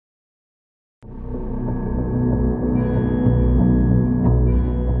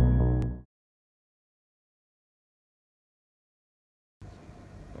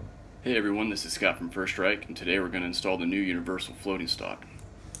Hey everyone, this is Scott from First Strike, and today we're going to install the new universal floating stock.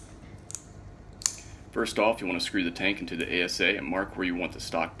 First off, you want to screw the tank into the ASA and mark where you want the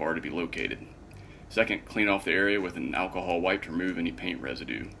stock bar to be located. Second, clean off the area with an alcohol wipe to remove any paint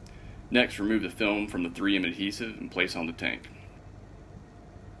residue. Next, remove the film from the 3M adhesive and place on the tank.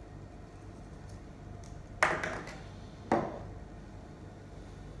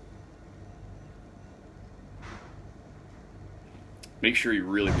 Make sure you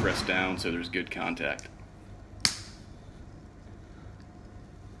really press down so there's good contact.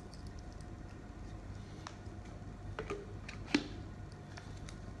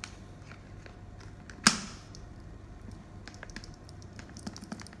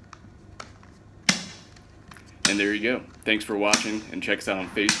 And there you go. Thanks for watching, and check us out on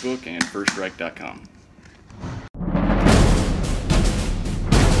Facebook and firststrike.com.